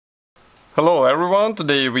Hello everyone,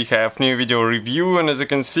 today we have new video review, and as you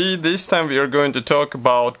can see, this time we are going to talk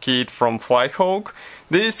about kit from Flyhawk.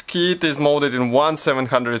 This kit is molded in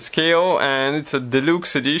 1/700 scale and it's a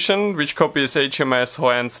deluxe edition which copies HMS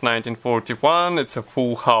Lens 1941. It's a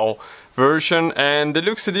full hull version, and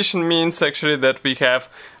deluxe edition means actually that we have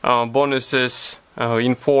bonuses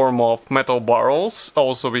in form of metal barrels.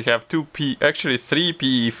 Also we have three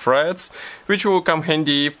PE threads, which will come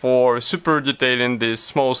handy for super detailing this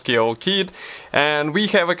small scale kit. And we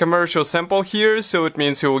have a commercial sample here, so it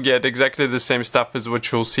means you will get exactly the same stuff as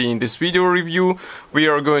what you'll see in this video review. We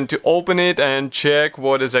are going to open it and check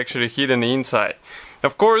what is actually hidden inside.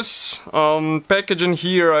 Of course, packaging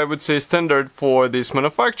here I would say standard for this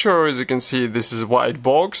manufacturer. As you can see, this is a white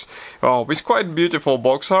box with quite beautiful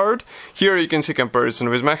box art. Here you can see comparison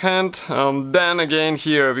with my hand. Then again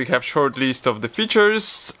here we have short list of the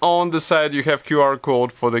features. On the side you have QR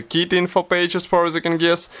code for the kit info page as far as I can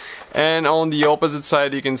guess. And on the opposite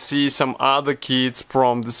side you can see some other kits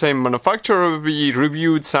from the same manufacturer. We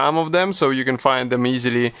reviewed some of them, so you can find them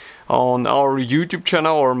easily on our YouTube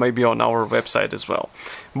channel or maybe on our website as well.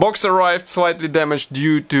 Box arrived slightly damaged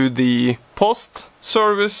due to the post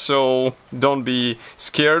service, so don't be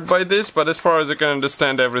scared by this, but as far as I can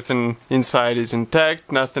understand, everything inside is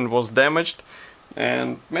intact, nothing was damaged,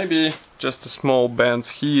 and maybe just a small bend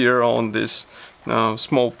here on this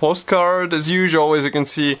small postcard. As usual, as you can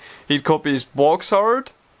see, it copies box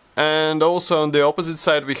art. And also on the opposite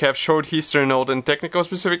side we have short history note and technical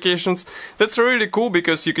specifications. That's really cool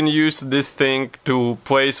because you can use this thing to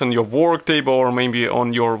place on your work table or maybe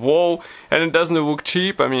on your wall, and it doesn't look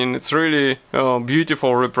cheap. I mean, it's really a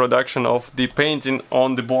beautiful reproduction of the painting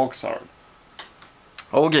on the box art.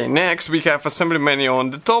 Okay, next we have assembly manual on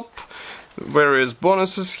the top. Various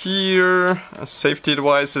bonuses here, safety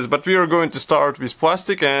devices, but we are going to start with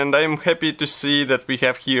plastic, and I'm happy to see that we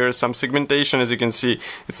have here some segmentation. As you can see,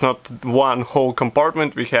 it's not one whole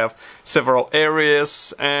compartment, we have several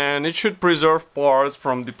areas, and it should preserve parts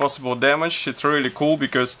from the possible damage. It's really cool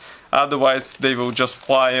because otherwise they will just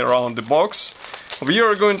fly around the box. We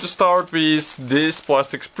are going to start with this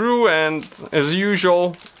plastic sprue, and as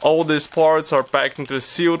usual all these parts are packed into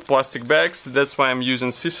sealed plastic bags. That's why I'm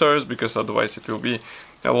using scissors, because otherwise it will be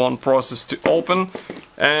a long process to open.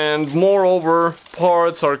 And moreover,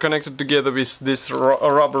 parts are connected together with this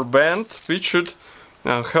rubber band, which should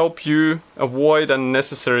help you avoid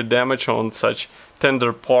unnecessary damage on such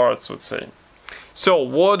tender parts, let's say. So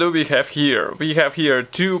what do we have here? We have here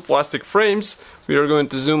two plastic frames. We are going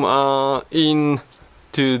to zoom in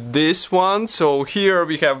to this one. So here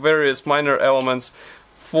we have various minor elements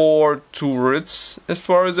for turrets, as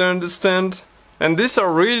far as I understand. And these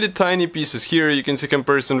are really tiny pieces. Here you can see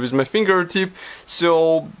comparison with my fingertip.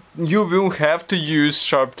 So you will have to use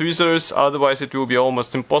sharp tweezers, otherwise it will be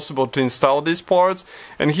almost impossible to install these parts.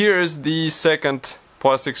 And here is the second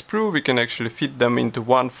plastic sprue. We can actually fit them into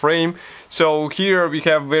one frame. So here we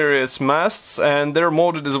have various masts, and they're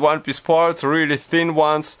molded as one-piece parts, really thin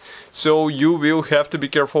ones, so you will have to be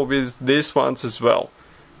careful with these ones as well.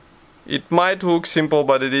 It might look simple,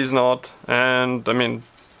 but it is not, and I mean,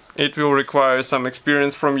 it will require some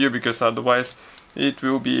experience from you, because otherwise it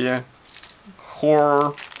will be a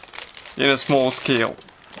horror in a small scale.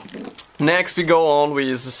 Next we go on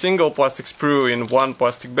with a single plastic sprue in one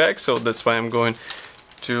plastic bag, so that's why I'm going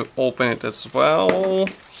to open it as well.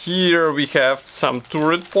 Here we have some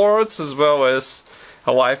turret parts as well as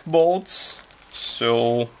lifeboats.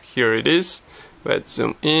 So here it is. Let's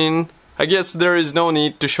zoom in. I guess there is no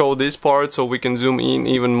need to show this part, so we can zoom in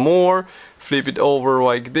even more. Flip it over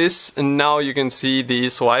like this, and now you can see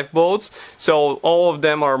these lifeboats. So all of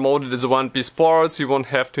them are molded as one-piece parts. You won't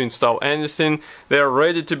have to install anything. They are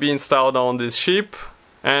ready to be installed on this ship.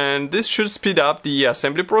 And this should speed up the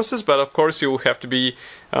assembly process, but of course you will have to be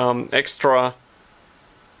extra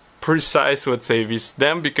precise, let's say, with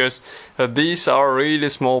them, because these are really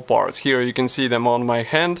small parts. Here you can see them on my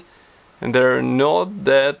hand, and they're not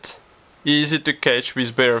that easy to catch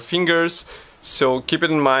with bare fingers, so keep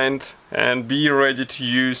it in mind and be ready to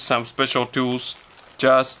use some special tools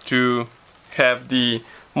just to have the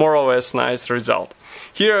more or less nice result.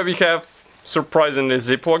 Here we have surprisingly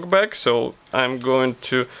Ziploc bag, so I'm going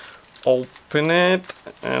to open it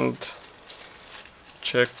and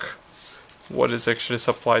check what is actually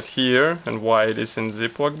supplied here and why it is in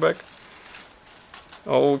Ziploc bag.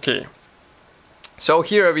 Okay, so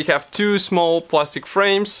here we have two small plastic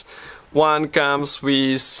frames. One comes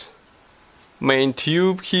with main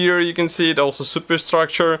tube, here you can see it, also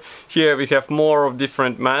superstructure. Here we have more of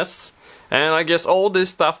different masts. and I guess all this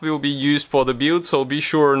stuff will be used for the build, so be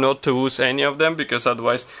sure not to lose any of them, because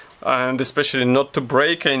otherwise, and especially not to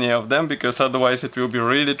break any of them, because otherwise it will be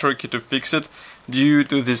really tricky to fix it due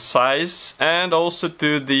to the size and also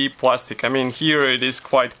to the plastic. I mean, here it is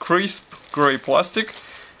quite crisp gray plastic,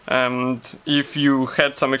 and if you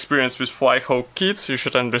had some experience with Flyhawk kits, you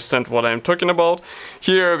should understand what I'm talking about.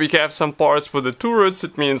 Here we have some parts for the turrets,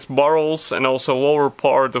 it means barrels and also lower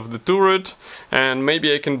part of the turret, and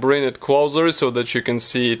maybe I can bring it closer so that you can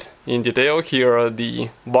see it in detail. Here are the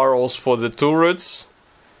barrels for the turrets,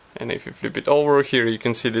 and if you flip it over, here you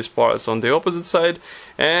can see these parts on the opposite side,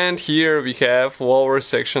 and here we have lower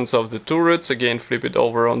sections of the turrets. Again, flip it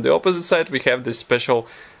over on the opposite side, we have this special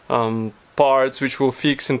parts which will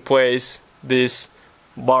fix in place these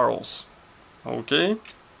barrels. Okay.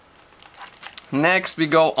 Next we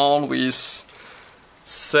go on with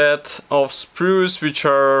set of sprues which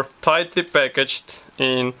are tightly packaged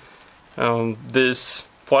in this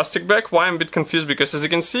plastic bag. Why I'm a bit confused, because as you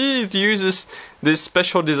can see it uses this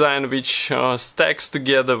special design which stacks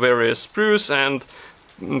together various sprues and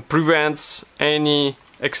prevents any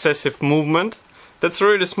excessive movement. That's a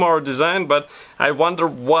really smart design, but I wonder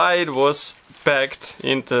why it was packed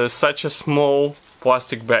into such a small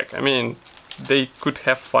plastic bag. I mean, they could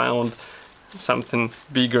have found something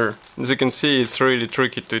bigger. As you can see, it's really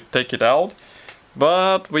tricky to take it out.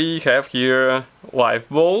 But we have here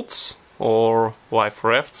lifeboats or life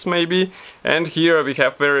rafts maybe, and here we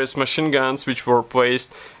have various machine guns which were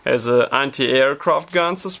placed as anti-aircraft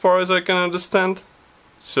guns as far as I can understand.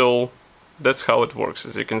 So that's how it works.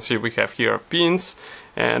 As you can see, we have here pins,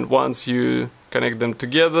 and once you connect them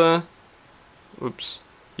together, oops,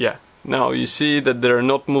 yeah, now you see that they're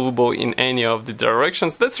not movable in any of the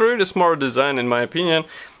directions. That's a really smart design in my opinion,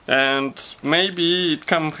 and maybe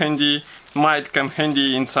it might come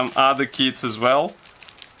handy in some other kits as well.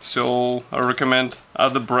 So I recommend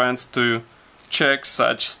other brands to check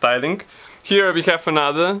such styling. Here we have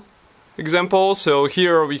another example. So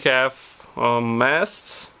here we have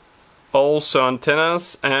masts, also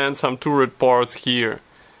antennas, and some turret parts here.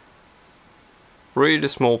 Really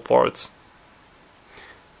small parts.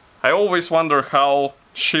 I always wonder how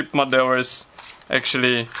ship modelers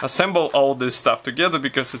actually assemble all this stuff together,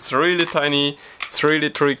 because it's really tiny, it's really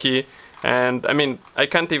tricky, and I mean, I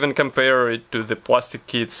can't even compare it to the plastic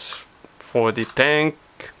kits for the tank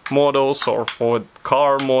models or for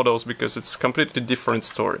car models, because it's a completely different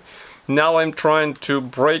story. Now I'm trying to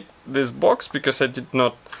break this box because I did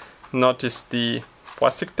not notice the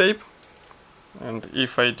plastic tape, and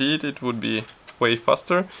if I did it would be way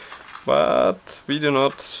faster, but we do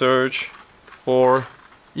not search for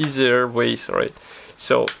easier ways, right?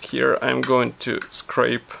 So here I'm going to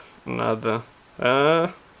scrape another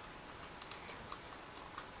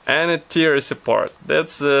and it tears apart.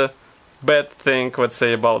 That's a bad thing, let's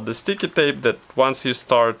say, about the sticky tape, that once you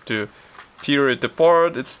start to tear it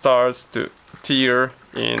apart, it starts to tear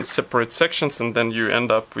in separate sections, and then you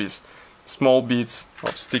end up with small bits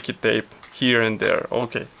of sticky tape here and there.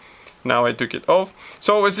 Okay, now I took it off.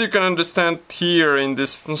 So as you can understand, here in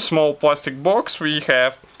this small plastic box we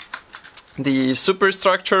have the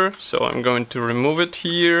superstructure, so I'm going to remove it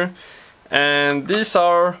here, and these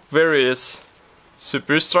are various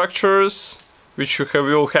superstructures which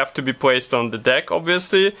will have to be placed on the deck,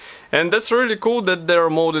 obviously, and that's really cool that they're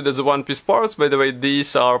molded as one-piece parts. By the way,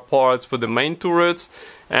 these are parts for the main turrets,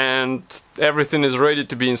 and everything is ready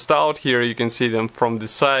to be installed. Here you can see them from the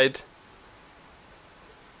side,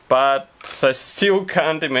 but I still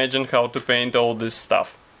can't imagine how to paint all this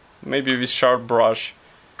stuff. Maybe with sharp brush,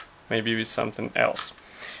 maybe with something else.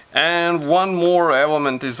 And one more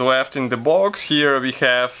element is left in the box. Here we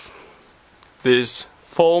have this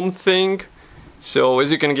foam thing. So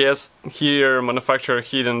as you can guess, here manufacturer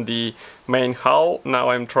hidden the main hull. Now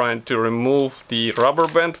I'm trying to remove the rubber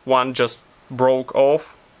band. One just broke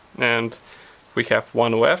off and we have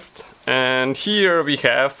one left. And here we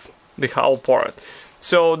have the hull part.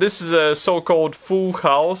 So this is a so-called full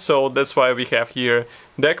hull, so that's why we have here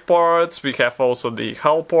deck parts, we have also the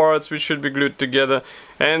hull parts which should be glued together,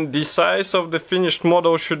 and the size of the finished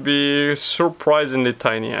model should be surprisingly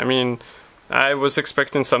tiny. I mean, I was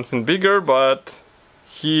expecting something bigger, but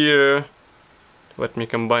here, let me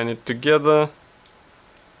combine it together.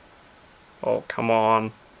 Oh, come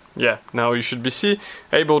on. Yeah, now you should be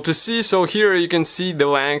able to see. So here you can see the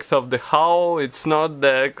length of the hull. It's not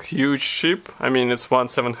that huge ship. I mean, it's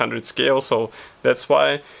 1/700 scale, so that's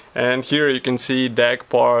why. And here you can see deck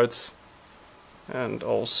parts and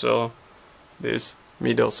also this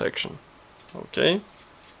middle section. Okay.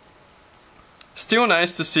 Still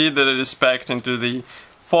nice to see that it is packed into the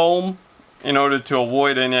foam in order to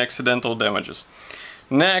avoid any accidental damages.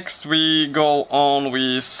 Next we go on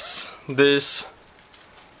with this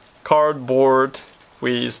cardboard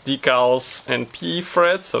with decals and P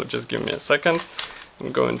thread, so just give me a second.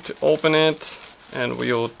 I'm going to open it and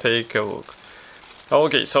we'll take a look.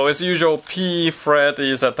 Okay, so as usual, P thread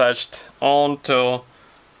is attached onto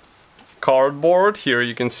cardboard. Here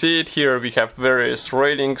you can see it. Here we have various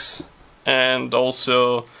railings and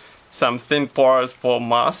also some thin parts for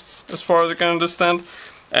masts, as far as I can understand.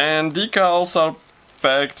 And decals are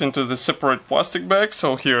packed into the separate plastic bag,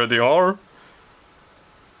 so here they are.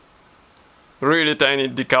 Really tiny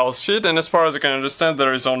decal sheet, and as far as I can understand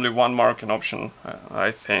there is only one marking option,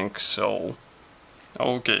 I think so.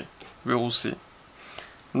 Okay, we will see.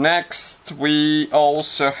 Next we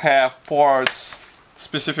also have parts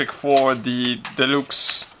specific for the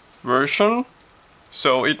Deluxe version,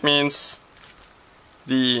 so it means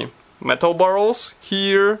the metal barrels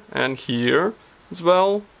here and here as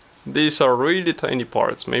well. These are really tiny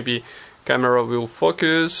parts. Maybe camera will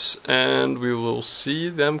focus and we will see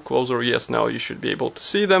them closer. Yes, now you should be able to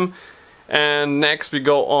see them. And next we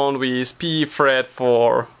go on with P thread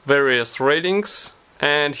for various railings,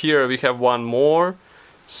 and here we have one more.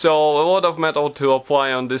 So a lot of metal to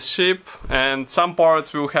apply on this ship, and some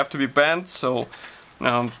parts will have to be bent, so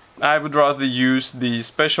I would rather use the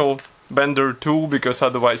special bender tool, because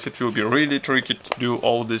otherwise it will be really tricky to do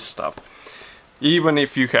all this stuff, even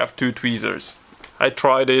if you have two tweezers. I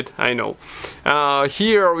tried it, I know.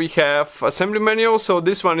 Here we have assembly manual, so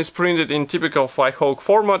this one is printed in typical Flyhawk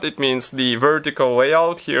format. It means the vertical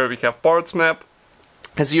layout. Here we have parts map.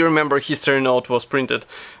 As you remember, history note was printed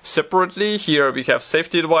separately. Here we have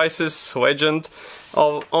safety devices, legend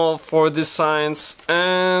for these signs,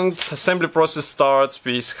 and assembly process starts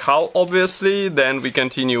with hull, obviously. Then we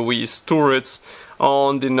continue with turrets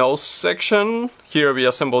on the nose section. Here we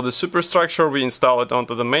assemble the superstructure, we install it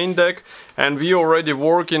onto the main deck, and we already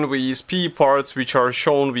working with P parts, which are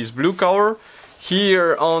shown with blue color.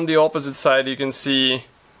 Here on the opposite side you can see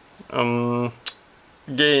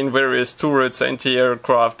again various turrets,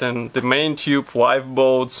 anti-aircraft, and the main tube,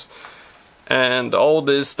 lifeboats, and all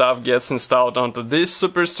this stuff gets installed onto this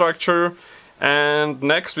superstructure. And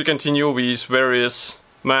next we continue with various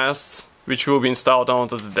masts which will be installed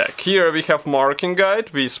onto the deck. Here we have marking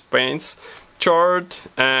guide with paints chart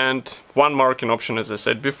and one marking option, as I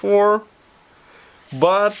said before.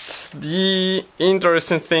 But the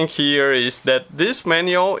interesting thing here is that this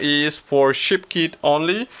manual is for ship kit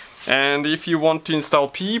only, and if you want to install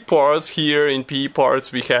P parts, here in P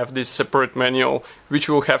parts we have this separate manual which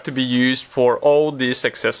will have to be used for all these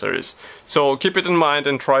accessories. So keep it in mind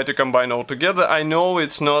and try to combine all together. I know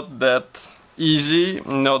it's not that easy,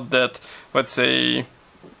 not that, let's say,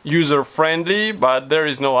 user friendly, but there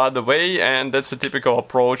is no other way, and that's a typical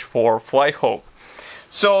approach for Flyhawk.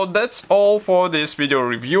 So that's all for this video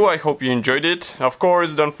review. I hope you enjoyed it. Of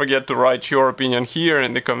course, don't forget to write your opinion here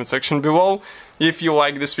in the comment section below. If you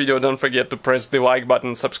like this video, don't forget to press the like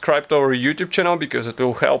button, subscribe to our YouTube channel, because it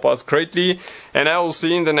will help us greatly. And I will see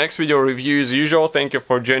you in the next video review as usual. Thank you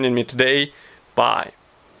for joining me today. Bye.